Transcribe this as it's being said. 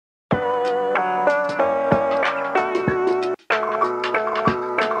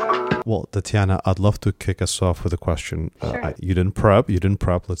Well, Tatiana, I'd love to kick us off with a question. Sure. You didn't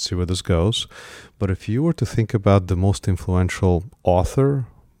prep. Let's see where this goes. But if you were to think about the most influential author,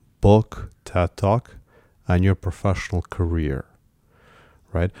 book, TED Talk, and your professional career,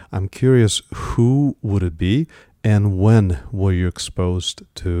 right? I'm curious, who would it be, and when were you exposed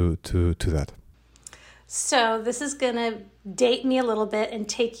to that? So this is going to date me a little bit and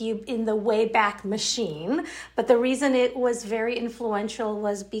take you in the way back machine. But the reason it was very influential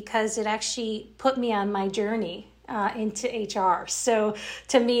was because it actually put me on my journey into HR. So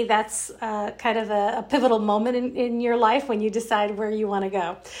to me, that's kind of a pivotal moment in your life when you decide where you want to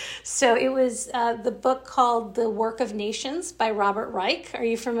go. So it was the book called The Work of Nations by Robert Reich. Are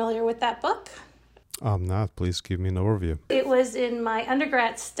you familiar with that book? I'm not. Please give me an overview. It was in my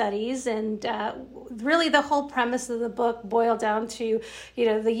undergrad studies, and really the whole premise of the book boiled down to,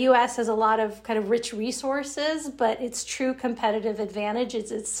 the U.S. has a lot of kind of rich resources, but its true competitive advantage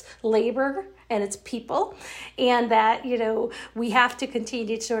is its labor and its people, and that, we have to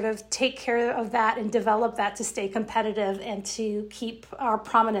continue to sort of take care of that and develop that to stay competitive and to keep our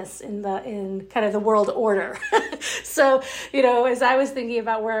prominence in kind of the world order. So, as I was thinking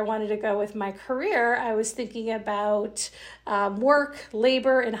about where I wanted to go with my career, I was thinking about work,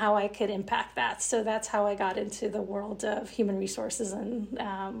 labor, and how I could impact that. So that's how I got into the world of human resources,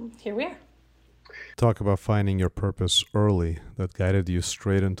 and here we are. Talk about finding your purpose early that guided you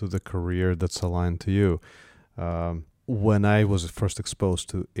straight into the career that's aligned to you. When I was first exposed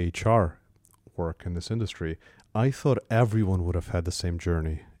to HR work in this industry, I thought everyone would have had the same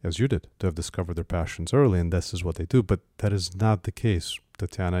journey as you did, to have discovered their passions early, and this is what they do. But that is not the case,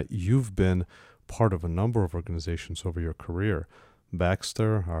 Tatiana. You've been part of a number of organizations over your career.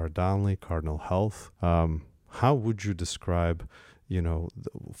 Baxter, R. Donnelley, Cardinal Health. How would you describe the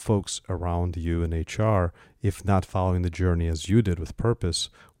folks around you in HR, if not following the journey as you did with purpose?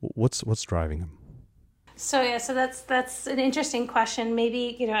 What's driving them? So that's an interesting question.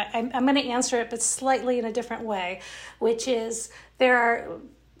 Maybe, I'm going to answer it, but slightly in a different way, which is there are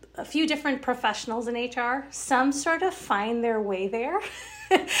a few different professionals in HR. Some sort of find their way there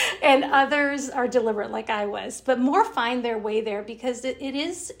and others are deliberate like I was, but more find their way there because it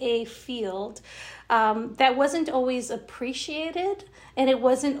is a field that wasn't always appreciated, and it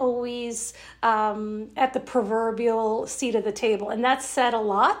wasn't always at the proverbial seat of the table. And that's said a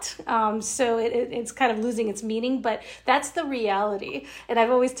lot, so it's kind of losing its meaning, but that's the reality. And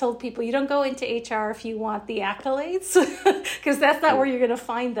I've always told people, you don't go into HR if you want the accolades, because that's not where you're going to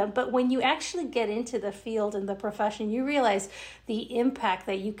find them. But when you actually get into the field and the profession, you realize the impact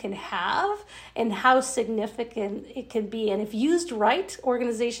that you can have and how significant it can be. And if used right,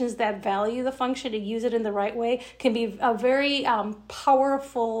 organizations that value the function and use it in the right way can be a very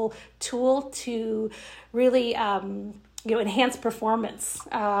powerful tool to really enhance performance,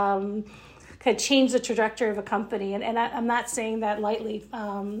 could change the trajectory of a company. And I'm not saying that lightly,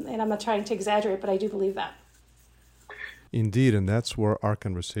 and I'm not trying to exaggerate, but I do believe that. Indeed, and that's where our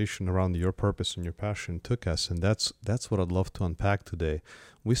conversation around your purpose and your passion took us, and that's what I'd love to unpack today.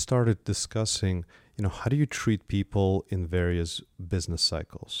 We started discussing, how do you treat people in various business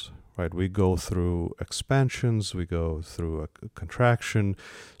cycles, right? We go through expansions, we go through a contraction.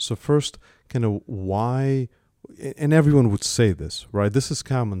 So first, kind of why, and everyone would say this, right? This is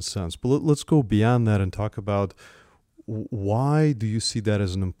common sense, but let's go beyond that and talk about why do you see that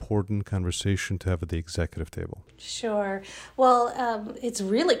as an important conversation to have at the executive table? Sure. Well, it's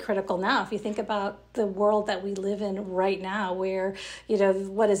really critical now if you think about the world that we live in right now, where,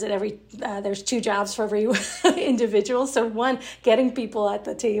 what is it? There's 2 jobs for every individual. So one, getting people at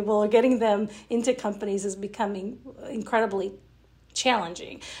the table, getting them into companies is becoming incredibly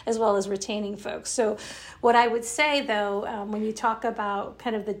challenging, as well as retaining folks. So what I would say, though, when you talk about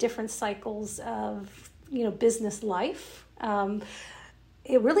kind of the different cycles of business life,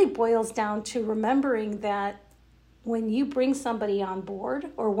 it really boils down to remembering that when you bring somebody on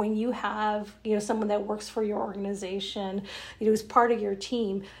board, or when you have, someone that works for your organization, who's part of your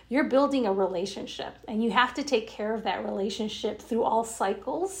team, you're building a relationship, and you have to take care of that relationship through all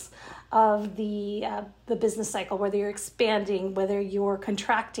cycles of the business cycle, whether you're expanding, whether you're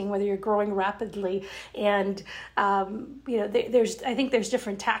contracting, whether you're growing rapidly. And, I think there's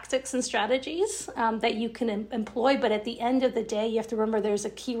different tactics and strategies that you can employ. But at the end of the day, you have to remember there's a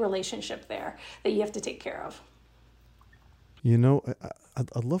key relationship there that you have to take care of.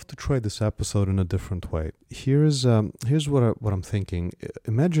 I'd love to try this episode in a different way. Here's what I'm thinking.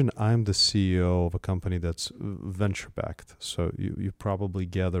 Imagine I'm the CEO of a company that's venture-backed. So you probably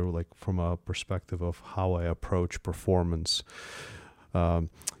gather from a perspective of how I approach performance and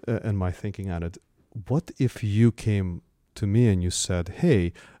my thinking on it. What if you came to me and you said,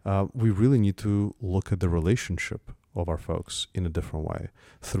 hey, we really need to look at the relationship of our folks in a different way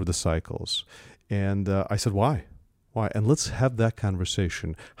through the cycles. And I said, why? Why? And let's have that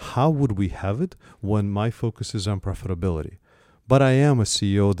conversation. How would we have it when my focus is on profitability? But I am a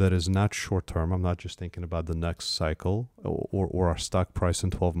CEO that is not short-term. I'm not just thinking about the next cycle or our stock price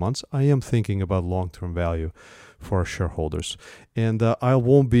in 12 months. I am thinking about long-term value for our shareholders. And I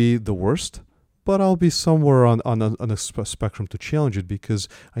won't be the worst, but I'll be somewhere on a spectrum to challenge it, because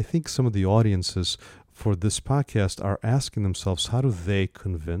I think some of the audiences for this podcast are asking themselves, how do they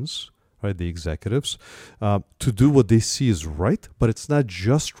convince the executives to do what they see is right, but it's not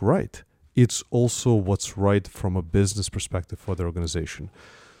just right. It's also what's right from a business perspective for the organization.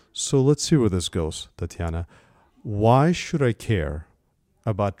 So let's see where this goes, Tatiana. Why should I care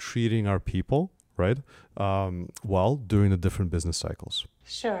about treating our people, well during the different business cycles?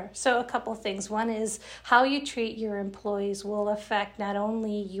 Sure. So a couple things. One is how you treat your employees will affect not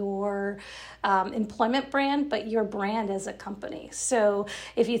only your employment brand, but your brand as a company. So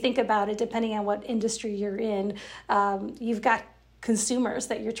if you think about it, depending on what industry you're in, you've got consumers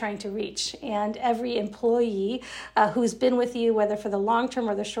that you're trying to reach. And every employee who's been with you, whether for the long term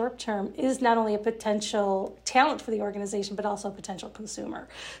or the short term, is not only a potential talent for the organization, but also a potential consumer.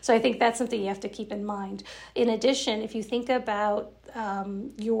 So I think that's something you have to keep in mind. In addition, if you think about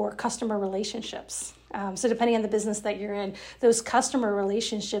your customer relationships, so depending on the business that you're in, those customer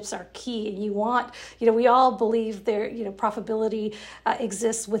relationships are key. And you want, we all believe there, profitability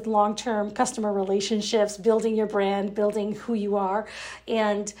exists with long-term customer relationships, building your brand, building who you are.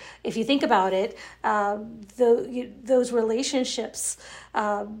 And if you think about it, those relationships,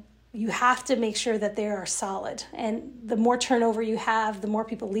 you have to make sure that they are solid. And the more turnover you have, the more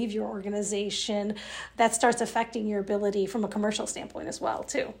people leave your organization. That starts affecting your ability from a commercial standpoint as well,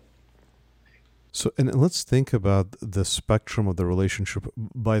 too. So, and let's think about the spectrum of the relationship.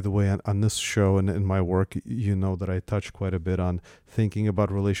 By the way, on this show and in my work, you know that I touch quite a bit on thinking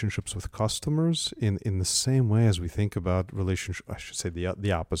about relationships with customers in the same way as we think about relationship. I should say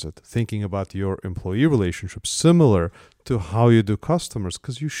the opposite. Thinking about your employee relationships similar to how you do customers,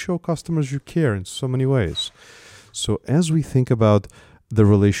 because you show customers you care in so many ways. So as we think about the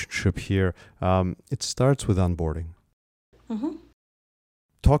relationship here, it starts with onboarding. Mm-hmm.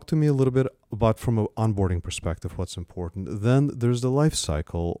 Talk to me a little bit about, from an onboarding perspective, what's important. Then there's the life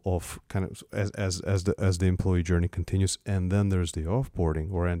cycle of kind of as the employee journey continues, and then there's the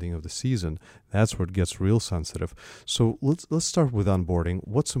offboarding or ending of the season. That's where it gets real sensitive. So let's start with onboarding.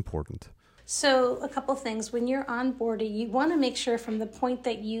 What's important? So a couple things. When you're onboarding, you want to make sure from the point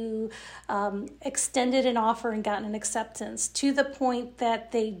that you extended an offer and gotten an acceptance to the point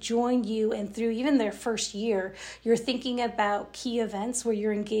that they join you and through even their first year, you're thinking about key events where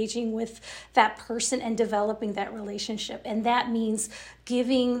you're engaging with that person and developing that relationship. And that means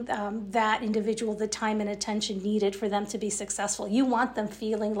giving that individual the time and attention needed for them to be successful. You want them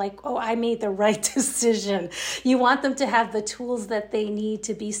feeling like, oh, I made the right decision. You want them to have the tools that they need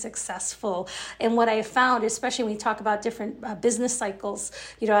to be successful. And what I found, especially when we talk about different business cycles,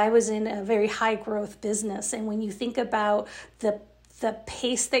 I was in a very high growth business. And when you think about the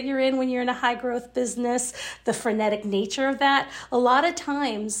pace that you're in when you're in a high growth business, the frenetic nature of that, a lot of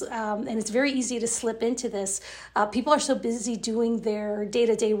times, and it's very easy to slip into this, people are so busy doing their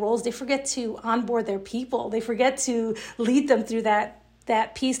day-to-day roles, they forget to onboard their people. They forget to lead them through that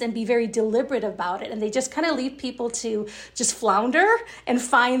piece and be very deliberate about it. And they just kind of leave people to just flounder and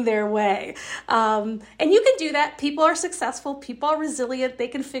find their way. And you can do that. People are successful. People are resilient. They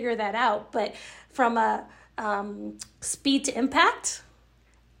can figure that out. But from a speed to impact,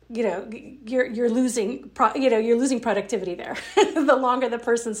 you're losing productivity there. The longer the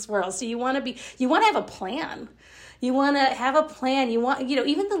person swirls. So you want to have a plan. You want to have a plan. You want,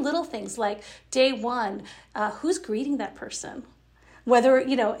 even the little things like day one, who's greeting that person? Whether,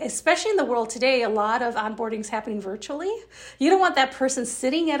 especially in the world today, a lot of onboarding is happening virtually. You don't want that person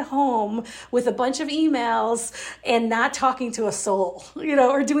sitting at home with a bunch of emails and not talking to a soul,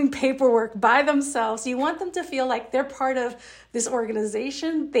 or doing paperwork by themselves. You want them to feel like they're part of this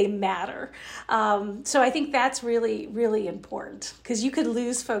organization. They matter. So I think that's really, really important, because you could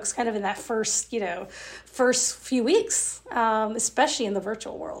lose folks kind of in that first few weeks, especially in the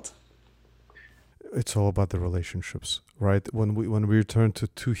virtual world. It's all about the relationships, right? When we return to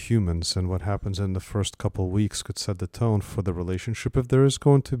two humans, and what happens in the first couple of weeks could set the tone for the relationship, if there is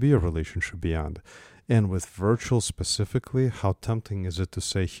going to be a relationship beyond. And with virtual specifically, how tempting is it to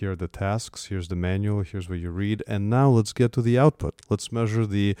say, here are the tasks, here's the manual, here's what you read, and now let's get to the output. Let's measure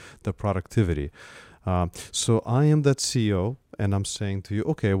the productivity. So I am that CEO, and I'm saying to you,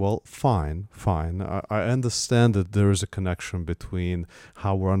 okay, well, fine. I understand that there is a connection between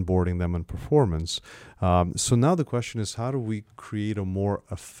how we're onboarding them and performance. So now the question is, how do we create a more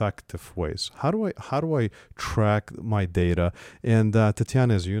effective ways? How do I track my data? And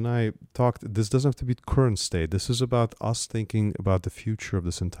Tatiana, as you and I talked, this doesn't have to be current state. This is about us thinking about the future of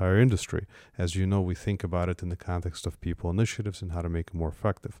this entire industry. As you know, we think about it in the context of people initiatives and how to make it more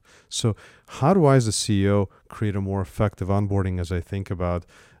effective. So how do I, as a CEO, create a more effective onboarding as I think about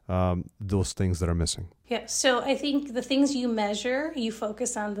those things that are missing? Yeah, so I think the things you measure, you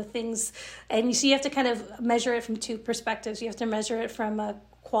focus on the things, and you have to kind of measure it from two perspectives. You have to measure it from a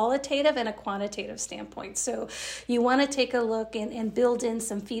qualitative and a quantitative standpoint. So you want to take a look and build in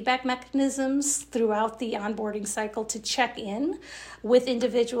some feedback mechanisms throughout the onboarding cycle to check in with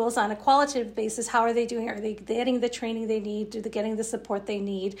individuals on a qualitative basis. How are they doing? Are they getting the training they need? Are they getting the support they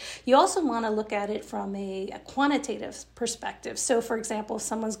need? You also want to look at it from a quantitative perspective. So for example, if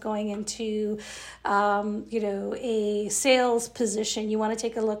someone's going into a sales position, you want to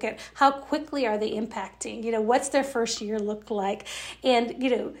take a look at how quickly are they impacting? What's their first year look like?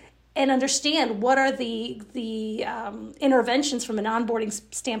 And understand what are the interventions from an onboarding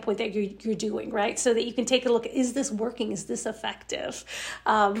standpoint that you're doing, right? So that you can take a look at, is this working? Is this effective?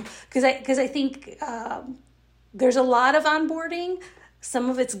 Because I think there's a lot of onboarding. Some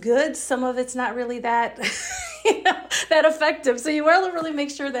of it's good, some of it's not really that that effective. So you want to really make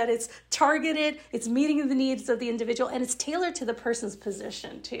sure that it's targeted, it's meeting the needs of the individual, and it's tailored to the person's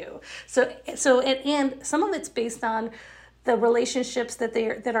position too. So and some of it's based on the relationships that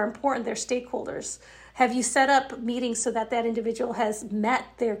are important, their stakeholders. Have you set up meetings so that individual has met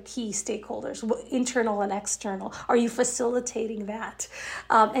their key stakeholders, internal and external? Are you facilitating that?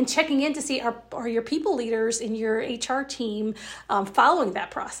 And checking in to see, are your people leaders in your HR team following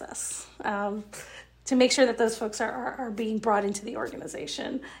that process? To make sure that those folks are being brought into the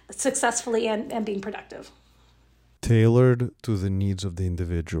organization successfully and being productive. Tailored to the needs of the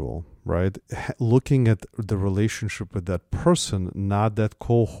individual, right? Looking at the relationship with that person, not that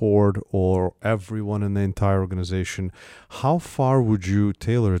cohort or everyone in the entire organization. How far would you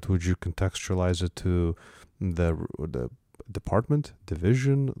tailor it? Would you contextualize it to the department,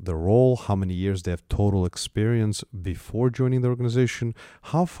 division, the role, how many years they have total experience before joining the organization?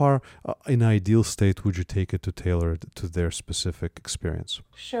 How far in ideal state would you take it to tailor it to their specific experience?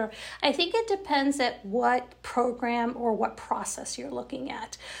 Sure. I think it depends at what program or what process you're looking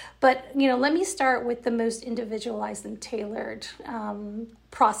at. But, let me start with the most individualized and tailored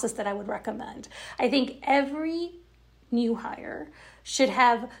process that I would recommend. I think every new hire should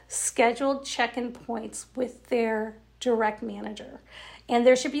have scheduled check-in points with their direct manager. And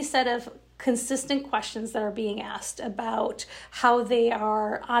there should be a set of consistent questions that are being asked about how they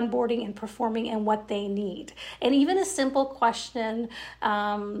are onboarding and performing and what they need. And even a simple question,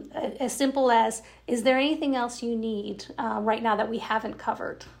 as simple as, is there anything else you need right now that we haven't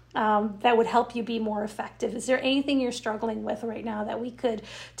covered? That would help you be more effective? Is there anything you're struggling with right now that we could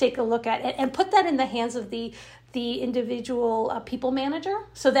take a look at and put that in the hands of the individual people manager?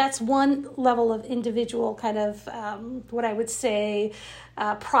 So that's one level of individual kind of what I would say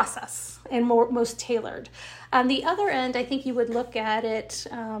process and most tailored. On the other end, I think you would look at it,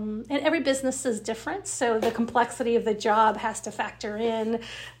 and every business is different, so the complexity of the job has to factor in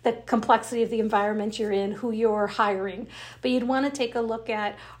the complexity of the environment you're in, who you're hiring. But you'd want to take a look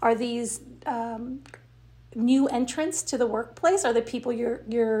at, are these new entrants to the workplace? Are the people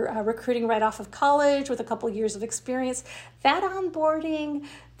you're recruiting right off of college with a couple years of experience? That onboarding,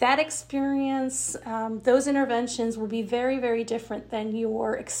 that experience, those interventions will be very, very different than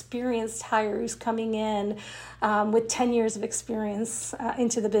your experienced hire who's coming in with 10 years of experience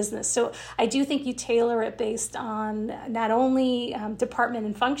into the business. So I do think you tailor it based on not only department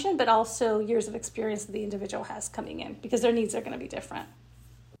and function, but also years of experience that the individual has coming in, because their needs are going to be different.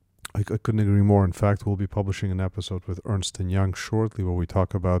 I couldn't agree more. In fact, we'll be publishing an episode with Ernst & Young shortly where we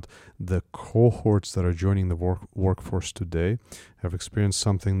talk about the cohorts that are joining the workforce today have experienced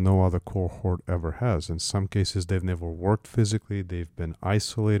something no other cohort ever has. In some cases, they've never worked physically. They've been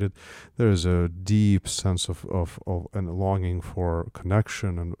isolated. There is a deep sense of and longing for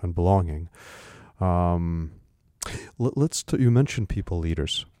connection and belonging. You mentioned people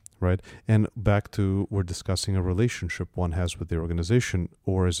leaders. Right. And back to, we're discussing a relationship one has with the organization,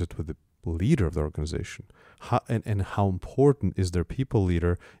 or is it with the leader of the organization? And how important is their people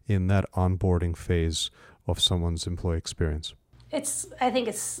leader in that onboarding phase of someone's employee experience? I think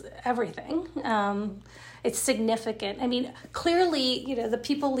it's everything. It's significant. I mean, clearly, the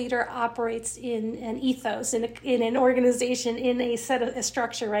people leader operates in an ethos, in an organization, in a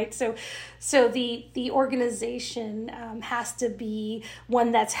structure, right? So the organization has to be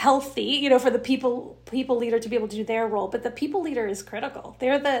one that's healthy, for the people leader to be able to do their role. But the people leader is critical. They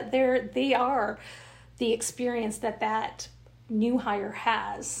are the experience that new hire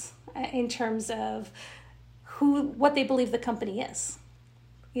has in terms of what they believe the company is.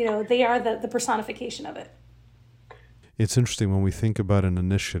 They are the personification of it. It's interesting when we think about an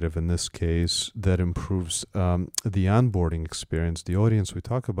initiative in this case that improves the onboarding experience. The audience we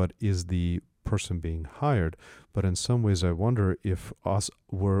talk about is the person being hired, but in some ways I wonder if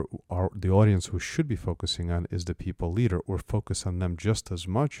the audience who should be focusing on is the people leader, or focus on them just as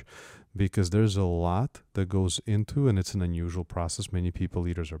much, because there's a lot that goes into, and it's an unusual process. Many people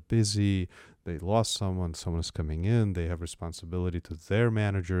leaders are busy, they lost someone is coming in, they have responsibility to their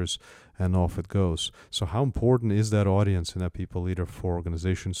managers, and off it goes. So how important is that audience and that people leader for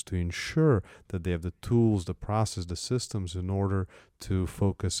organizations to ensure that they have the tools, the process, the systems in order to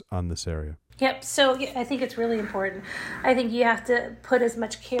focus on this area? Yep. So I think it's really important. I think you have to put as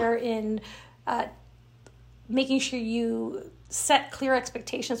much care in making sure you set clear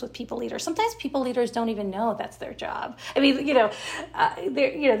expectations with people leaders. Sometimes people leaders don't even know that's their job. I mean,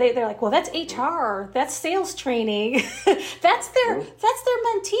 they're like, well, that's HR, that's sales training, that's their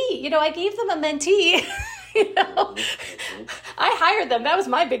mentee. I gave them a mentee. I hired them. That was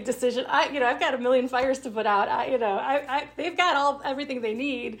my big decision. I've got a million fires to put out. They've got everything they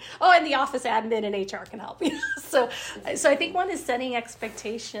need. Oh, and the office admin and HR can help. So I think one is setting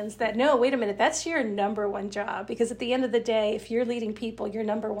expectations that, no, wait a minute, that's your number one job. Because at the end of the day, if you're leading people, your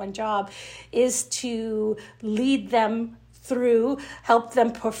number one job is to lead them through, help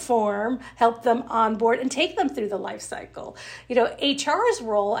them perform, help them onboard, and take them through the life cycle. HR's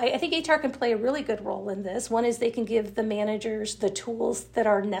role, I think HR can play a really good role in this. One is they can give the managers the tools that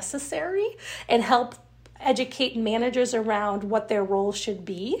are necessary and help educate managers around what their role should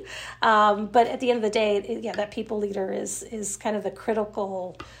be. But at the end of the day, that people leader is kind of the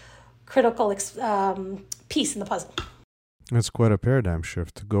critical piece in the puzzle. It's quite a paradigm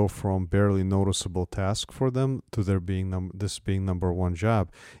shift to go from barely noticeable task for them to there being this being number one job.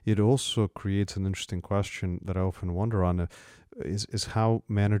 It also creates an interesting question that I often wonder on is how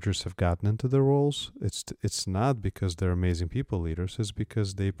managers have gotten into their roles. It's not because they're amazing people leaders. It's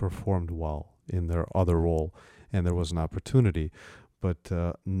because they performed well in their other role and there was an opportunity. But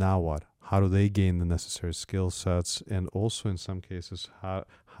now what? How do they gain the necessary skill sets? And also in some cases,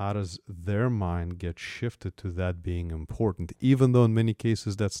 how does their mind get shifted to that being important, even though in many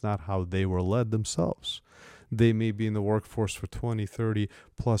cases that's not how they were led themselves? They may be in the workforce for 20, 30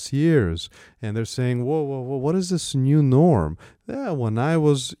 plus years, and they're saying, whoa, what is this new norm? Yeah, when I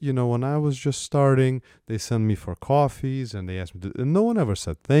was just starting, they sent me for coffees and they asked me and no one ever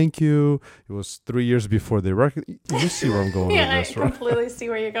said thank you. It was 3 years before they you see where I'm going with this, right? I completely see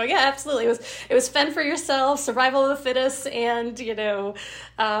where you're going. Yeah, absolutely. It was fend for yourself, survival of the fittest, and you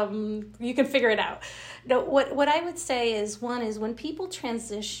can figure it out. No, what I would say is, one is when people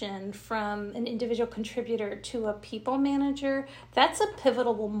transition from an individual contributor to a people manager, that's a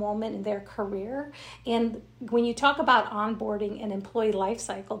pivotal moment in their career. And when you talk about onboarding and employee life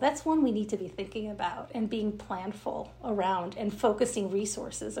cycle, that's one we need to be thinking about and being planful around and focusing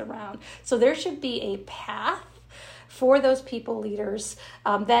resources around. So there should be a path for those people leaders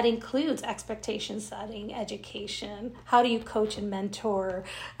that includes expectation setting, education. How do you coach and mentor?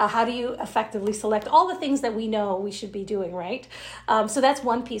 How do you effectively select? All the things that we know we should be doing, right? So that's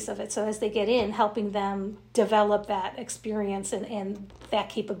one piece of it. So as they get in, helping them develop that experience and that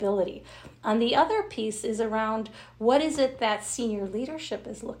capability. And the other piece is around what is it that senior leadership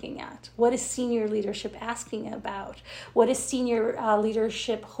is looking at? What is senior leadership asking about? What is senior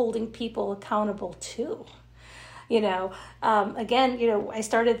leadership holding people accountable to? I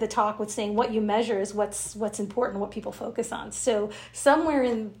started the talk with saying what you measure is what's important, what people focus on. So somewhere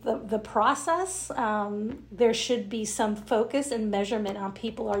in the process, there should be some focus and measurement on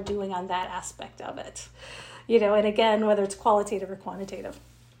people are doing on that aspect of it. And again, whether it's qualitative or quantitative.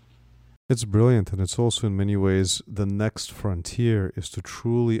 It's brilliant, and it's also in many ways the next frontier is to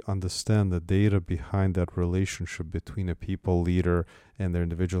truly understand the data behind that relationship between a people leader and their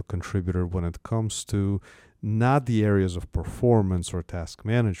individual contributor when it comes to not the areas of performance or task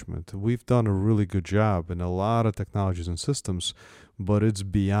management. We've done a really good job in a lot of technologies and systems, but it's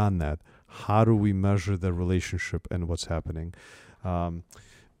beyond that. How do we measure the relationship and what's happening? Where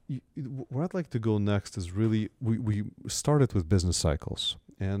I'd like to go next is really, we started with business cycles.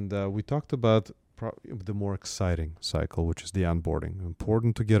 And we talked about the more exciting cycle, which is the onboarding.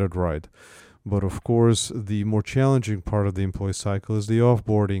 Important to get it right. But of course, the more challenging part of the employee cycle is the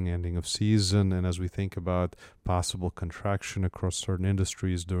offboarding, ending of season, and as we think about possible contraction across certain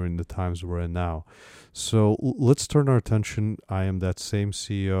industries during the times we're in now. So let's turn our attention. I am that same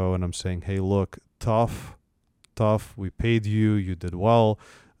CEO, and I'm saying, hey, look, tough, we paid you, you did well,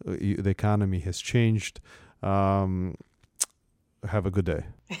 the economy has changed. Have a good day.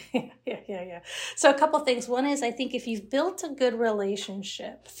 Yeah. So a couple of things. One is, I think if you've built a good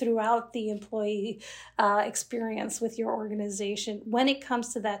relationship throughout the employee experience with your organization, when it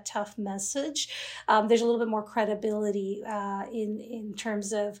comes to that tough message, there's a little bit more credibility in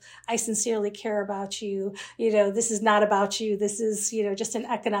terms of, I sincerely care about you. This is not about you. This is, just an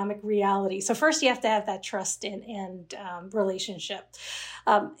economic reality. So first you have to have that trust and relationship.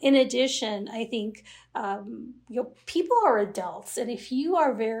 In addition, I think, people are adults. And if you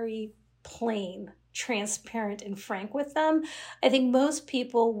are very plain, transparent, and frank with them, I think most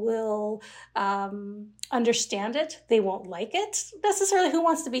people will understand it. They won't like it necessarily. Who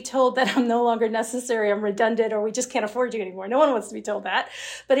wants to be told that I'm no longer necessary, I'm redundant, or we just can't afford you anymore? No one wants to be told that.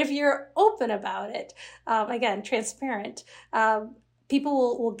 But if you're open about it, again, transparent,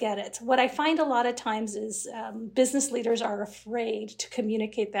 people will get it. What I find a lot of times is business leaders are afraid to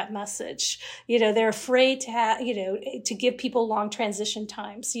communicate that message. They're afraid to to give people long transition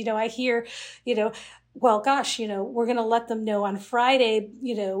times. I hear, well, gosh, we're going to let them know on Friday,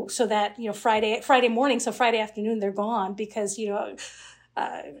 so that, Friday morning, so Friday afternoon, they're gone because,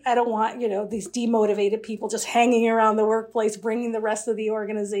 I don't want, these demotivated people just hanging around the workplace, bringing the rest of the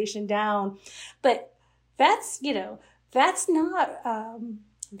organization down. But that's not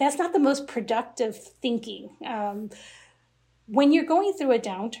the most productive thinking. When you're going through a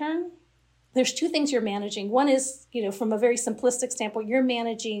downturn, there's two things you're managing. One is, from a very simplistic standpoint, you're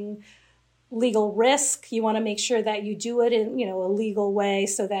managing legal risk. You want to make sure that you do it in, a legal way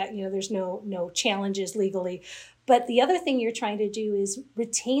so that, there's no challenges legally. But the other thing you're trying to do is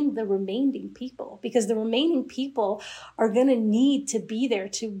retain the remaining people, because the remaining people are going to need to be there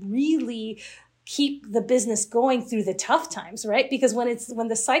to really keep the business going through the tough times, right? Because when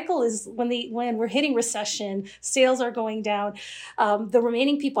we're hitting recession, sales are going down, the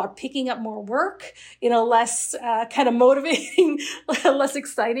remaining people are picking up more work in a less kind of motivating, less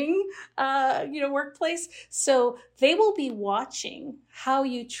exciting, workplace. So they will be watching how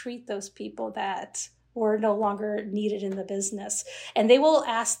you treat those people that were no longer needed in the business. And they will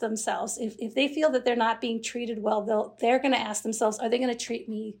ask themselves, if they feel that they're not being treated well, they're going to ask themselves, are they going to treat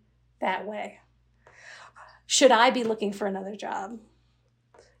me that way? Should I be looking for another job?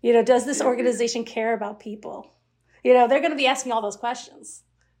 Does this organization care about people? They're going to be asking all those questions.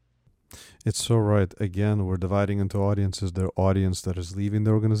 It's so right. Again, we're dividing into audiences. There's audience that is leaving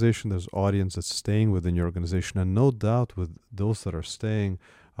the organization. There's audience that's staying within your organization. And no doubt with those that are staying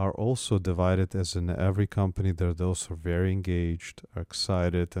are also divided, as in every company. There are those who are very engaged, are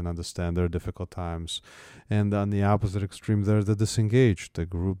excited, and understand their difficult times. And on the opposite extreme, they're the disengaged, the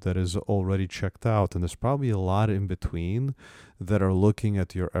group that is already checked out. And there's probably a lot in between that are looking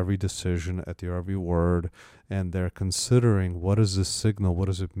at your every decision, at your every word, and they're considering, what is this signal? What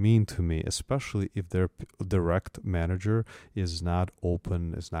does it mean to me? Especially if their direct manager is not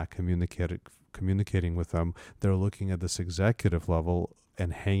open, is not communicating with them. They're looking at this executive level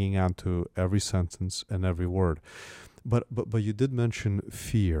and hanging on to every sentence and every word. But you did mention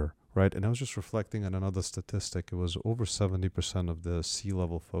fear, right? And I was just reflecting on another statistic. It was over 70% of the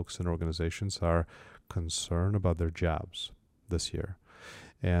C-level folks in organizations are concerned about their jobs this year.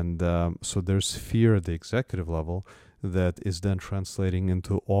 And so there's fear at the executive level that is then translating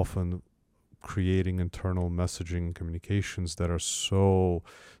into often creating internal messaging communications that are so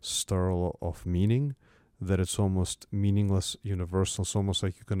sterile of meaning that it's almost meaningless, universal. It's almost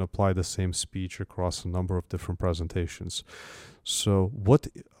like you can apply the same speech across a number of different presentations. So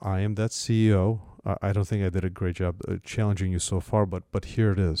I am that CEO. I don't think I did a great job challenging you so far, but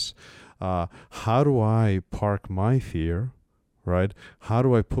here it is. How do I park my fear, right? How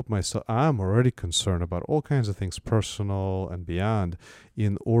do I put myself, I'm already concerned about all kinds of things, personal and beyond,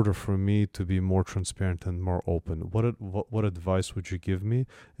 in order for me to be more transparent and more open. What advice would you give me,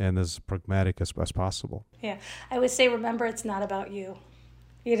 and as pragmatic as possible? Yeah, I would say, remember, it's not about you.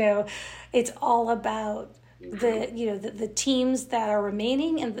 It's all about the teams that are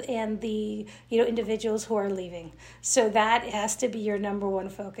remaining and the individuals who are leaving. So that has to be your number one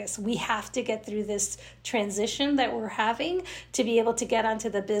focus. We have to get through this transition that we're having to be able to get onto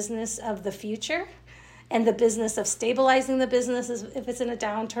the business of the future. and the business of stabilizing the business if it's in a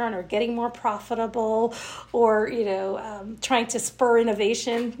downturn, or getting more profitable, or trying to spur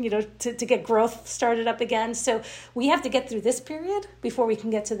innovation, to get growth started up again. So we have to get through this period before we can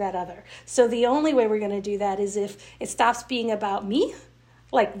get to that other. So the only way we're going to do that is if it stops being about me,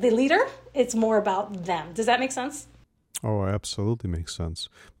 like the leader, it's more about them. Does that make sense? Oh, absolutely makes sense.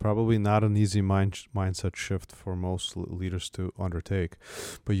 Probably not an easy mindset shift for most leaders to undertake.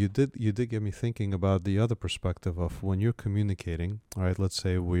 But you did get me thinking about the other perspective of when you're communicating, all right, let's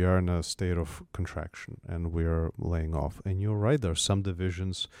say we are in a state of contraction and we are laying off. And you're right, there are some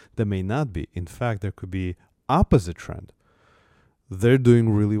divisions that may not be. In fact, there could be opposite trend. They're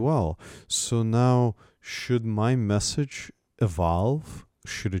doing really well. So now, should my message evolve?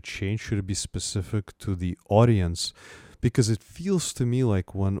 Should it change? Should it be specific to the audience? Because it feels to me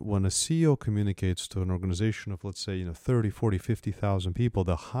like when a CEO communicates to an organization of, let's say, 30, 40, 50,000 people,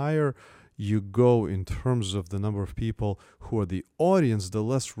 the higher you go in terms of the number of people who are the audience, the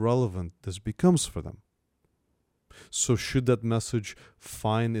less relevant this becomes for them. So should that message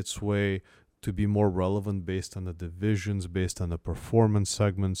find its way to be more relevant based on the divisions, based on the performance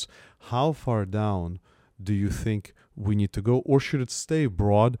segments? How far down do you think we need to go, or should it stay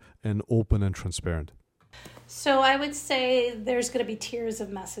broad and open and transparent? So I would say there's going to be tiers of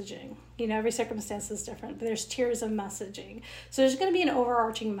messaging. Every circumstance is different, but there's tiers of messaging. So there's going to be an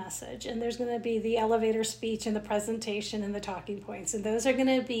overarching message, and there's going to be the elevator speech and the presentation and the talking points. And those are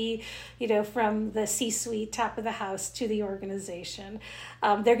going to be, from the C-suite, top of the house, to the organization.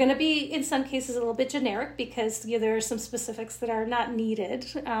 They're going to be, in some cases, a little bit generic because there are some specifics that are not needed,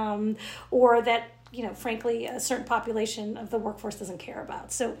 or that frankly, a certain population of the workforce doesn't care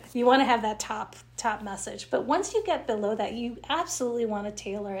about. So you want to have that top message. But once you get below that, you absolutely want to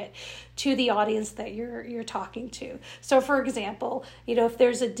tailor it to the audience that you're talking to. So for example, if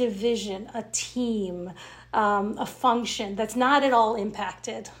there's a division, a team, a function that's not at all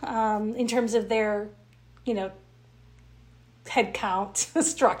impacted in terms of their, headcount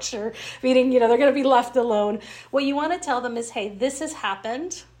structure, meaning, they're going to be left alone. What you want to tell them is, hey, this has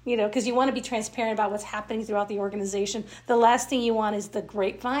happened. Because you want to be transparent about what's happening throughout the organization. The last thing you want is the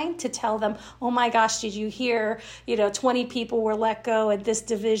grapevine to tell them, oh my gosh, did you hear, 20 people were let go at this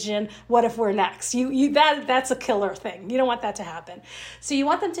division. What if we're next? That's a killer thing. You don't want that to happen. So you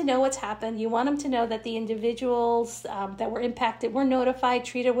want them to know what's happened. You want them to know that the individuals that were impacted were notified,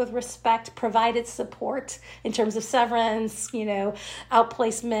 treated with respect, provided support in terms of severance,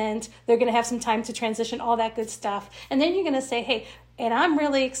 outplacement. They're going to have some time to transition, all that good stuff. And then you're going to say, hey, and I'm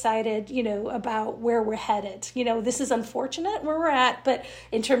really excited, about where we're headed. This is unfortunate where we're at, but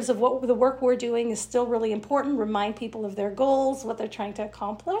in terms of what the work we're doing is still really important. Remind people of their goals, what they're trying to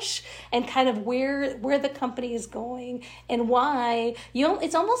accomplish, and kind of where the company is going and why.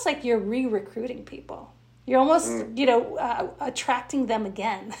 It's almost like you're re-recruiting people. You're almost, attracting them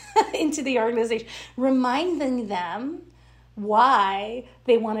again into the organization, reminding them why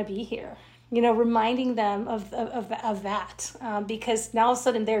they want to be here. Reminding them of that, because now all of a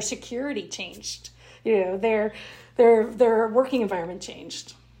sudden their security changed, their working environment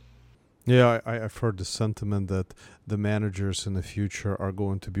changed. Yeah, I've heard the sentiment that the managers in the future are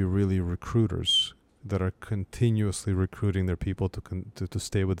going to be really recruiters that are continuously recruiting their people to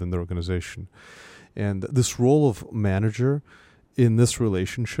stay within the organization. And this role of manager in this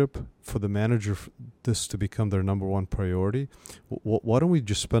relationship, for the manager, this to become their number one priority, why don't we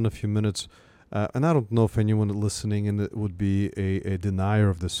just spend a few minutes, and I don't know if anyone listening in it would be a denier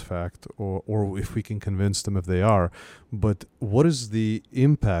of this fact, or if we can convince them if they are, but what is the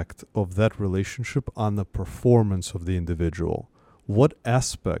impact of that relationship on the performance of the individual? What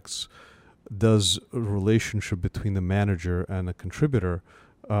aspects does a relationship between the manager and a contributor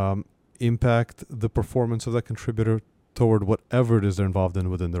impact the performance of that contributor toward whatever it is they're involved in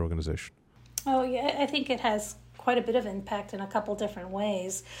within their organization? Oh, yeah, I think it has quite a bit of impact in a couple different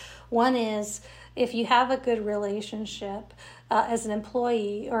ways. One is, if you have a good relationship as an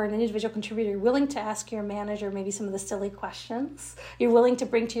employee or an individual contributor, you're willing to ask your manager maybe some of the silly questions. You're willing to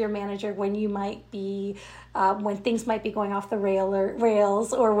bring to your manager when you might be, when things might be going off the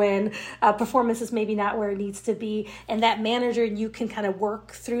rails, or when performance is maybe not where it needs to be. And that manager, you can kind of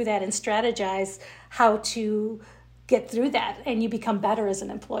work through that and strategize how to get through that, and you become better as an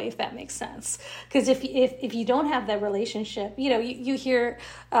employee, if that makes sense. Because if you don't have that relationship, you hear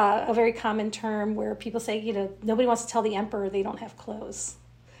a very common term where people say, nobody wants to tell the emperor they don't have clothes.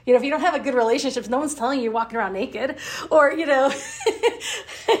 If you don't have a good relationship, no one's telling you you're walking around naked, or,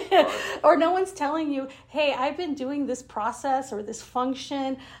 or no one's telling you, hey, I've been doing this process or this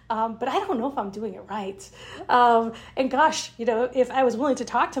function, but I don't know if I'm doing it right. And gosh, if I was willing to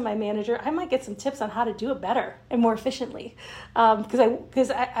talk to my manager, I might get some tips on how to do it better and more efficiently.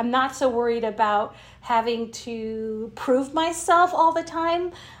 Because I'm not so worried about having to prove myself all the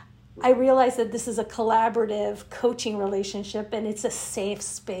time. I realize that this is a collaborative coaching relationship, and it's a safe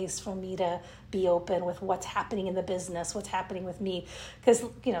space for me to be open with what's happening in the business, what's happening with me. Because,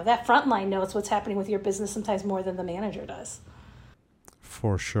 that frontline knows what's happening with your business sometimes more than the manager does.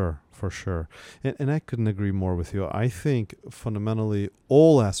 For sure. And I couldn't agree more with you. I think fundamentally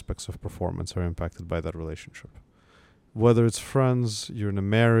all aspects of performance are impacted by that relationship. Whether it's friends, you're in a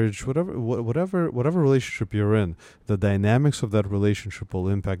marriage, whatever relationship you're in, the dynamics of that relationship will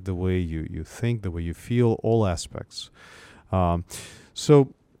impact the way you think, the way you feel, all aspects.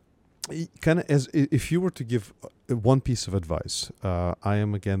 So, kind of as if you were to give one piece of advice, I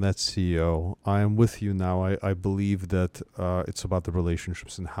am again that CEO. I am with you now. I believe that it's about the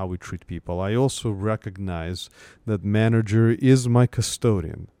relationships and how we treat people. I also recognize that manager is my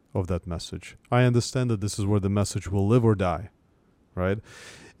custodian of that message. I understand that this is where the message will live or die, right?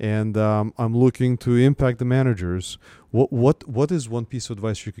 And I'm looking to impact the managers. What is one piece of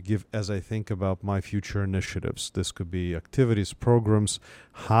advice you could give as I think about my future initiatives? This could be activities, programs.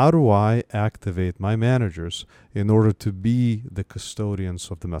 How do I activate my managers in order to be the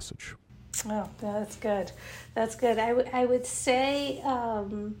custodians of the message? Oh, that's good. That's good. I would say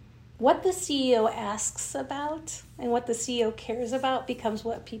what the CEO asks about and what the CEO cares about becomes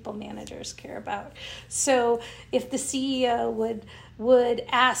what people managers care about. So if the CEO would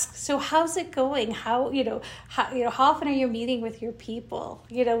ask, so how's it going? How often are you meeting with your people?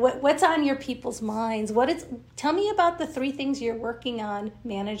 What's on your people's minds? Tell me about the 3 things you're working on,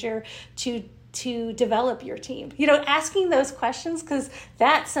 manager, to develop your team. Asking those questions, because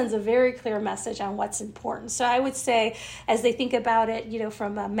that sends a very clear message on what's important. So I would say, as they think about it,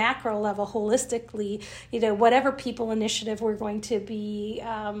 from a macro level, holistically, whatever people initiative we're going to be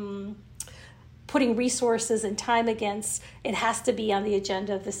putting resources and time against, it has to be on the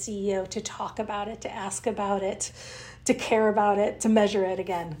agenda of the CEO to talk about it, to ask about it, to care about it, to measure it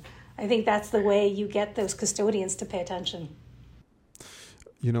again. I think that's the way you get those custodians to pay attention.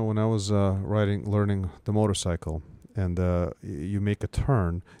 When I was learning the motorcycle, and you make a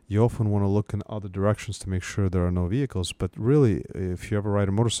turn, you often want to look in other directions to make sure there are no vehicles. But really, if you ever ride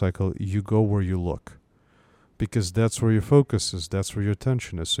a motorcycle, you go where you look, because that's where your focus is, that's where your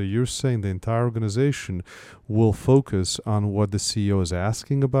attention is. So you're saying the entire organization will focus on what the CEO is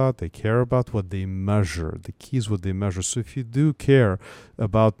asking about, they care about, what they measure. The key is what they measure. So if you do care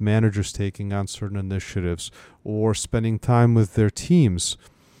about managers taking on certain initiatives or spending time with their teams,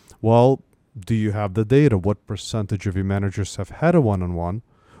 well, do you have the data? What percentage of your managers have had a one-on-one?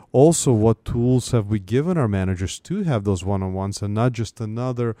 Also, what tools have we given our managers to have those one-on-ones and not just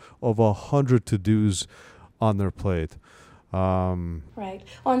another of 100 to-dos on their plate? Right.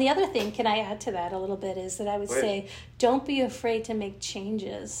 Well, and the other thing, can I add to that a little bit, is that I would say don't be afraid to make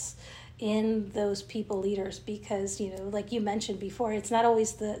changes in those people leaders, because, like you mentioned before, it's not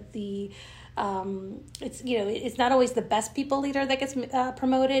always it's not always the best people leader that gets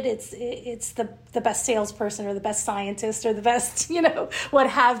promoted. It's the best salesperson or the best scientist or the best, what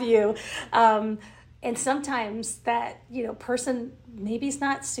have you. And sometimes that, person maybe is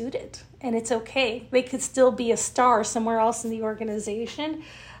not suited, and it's okay. They could still be a star somewhere else in the organization,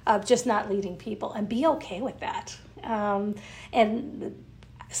 just not leading people, and be okay with that. And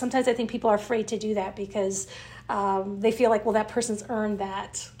sometimes I think people are afraid to do that because they feel like, well, that person's earned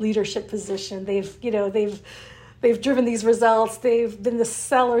that leadership position. They've driven these results. They've been the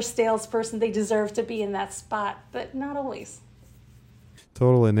seller salesperson. They deserve to be in that spot, but not always.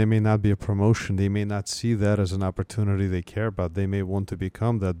 Totally, and they may not be a promotion. They may not see that as an opportunity they care about. They may want to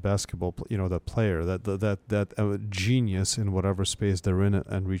become that basketball, that player, that genius in whatever space they're in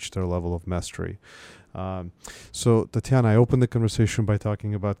and reach their level of mastery. So, Tatiana, I opened the conversation by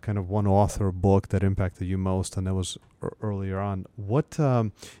talking about kind of one author or book that impacted you most, and that was earlier on. What,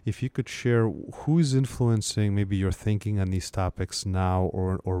 if you could share, who's influencing maybe your thinking on these topics now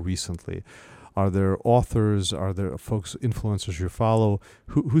or recently? Are there authors? Are there folks, influencers you follow?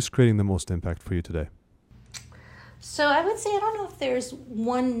 Who's creating the most impact for you today? So I would say I don't know if there's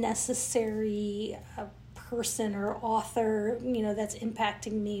one necessary person or author, that's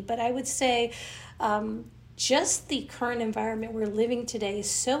impacting me. But I would say just the current environment we're living today is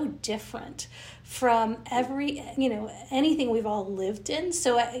so different from anything we've all lived in.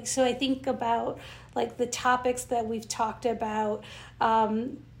 So I think about like the topics that we've talked about.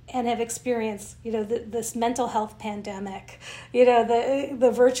 and have experienced, this mental health pandemic,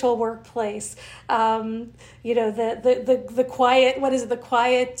 the virtual workplace, the quiet, what is it, the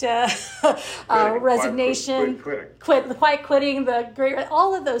quiet resignation, the quiet quitting, the great,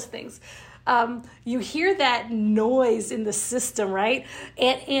 all of those things. You hear that noise in the system, right?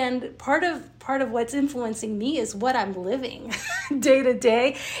 And part of what's influencing me is what I'm living day to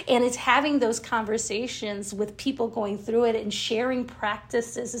day. And it's having those conversations with people going through it and sharing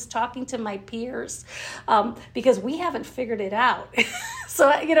practices, is talking to my peers, because we haven't figured it out. So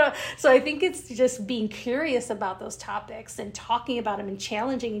I think it's just being curious about those topics and talking about them and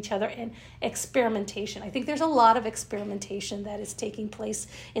challenging each other, and experimentation. I think there's a lot of experimentation that is taking place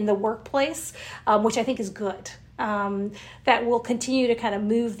in the workplace, which I think is good. That will continue to kind of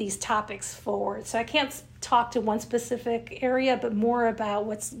move these topics forward. So I can't talk to one specific area, but more about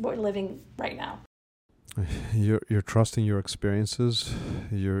what we're living right now. You're trusting your experiences.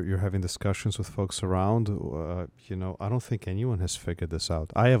 You're having discussions with folks around. I don't think anyone has figured this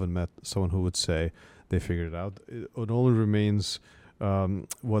out. I haven't met someone who would say they figured it out. It only remains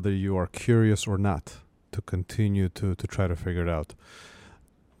whether you are curious or not to continue to try to figure it out.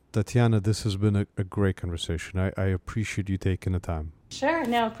 Tatiana, this has been a great conversation. I appreciate you taking the time. Sure.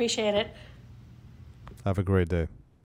 No, appreciate it. Have a great day.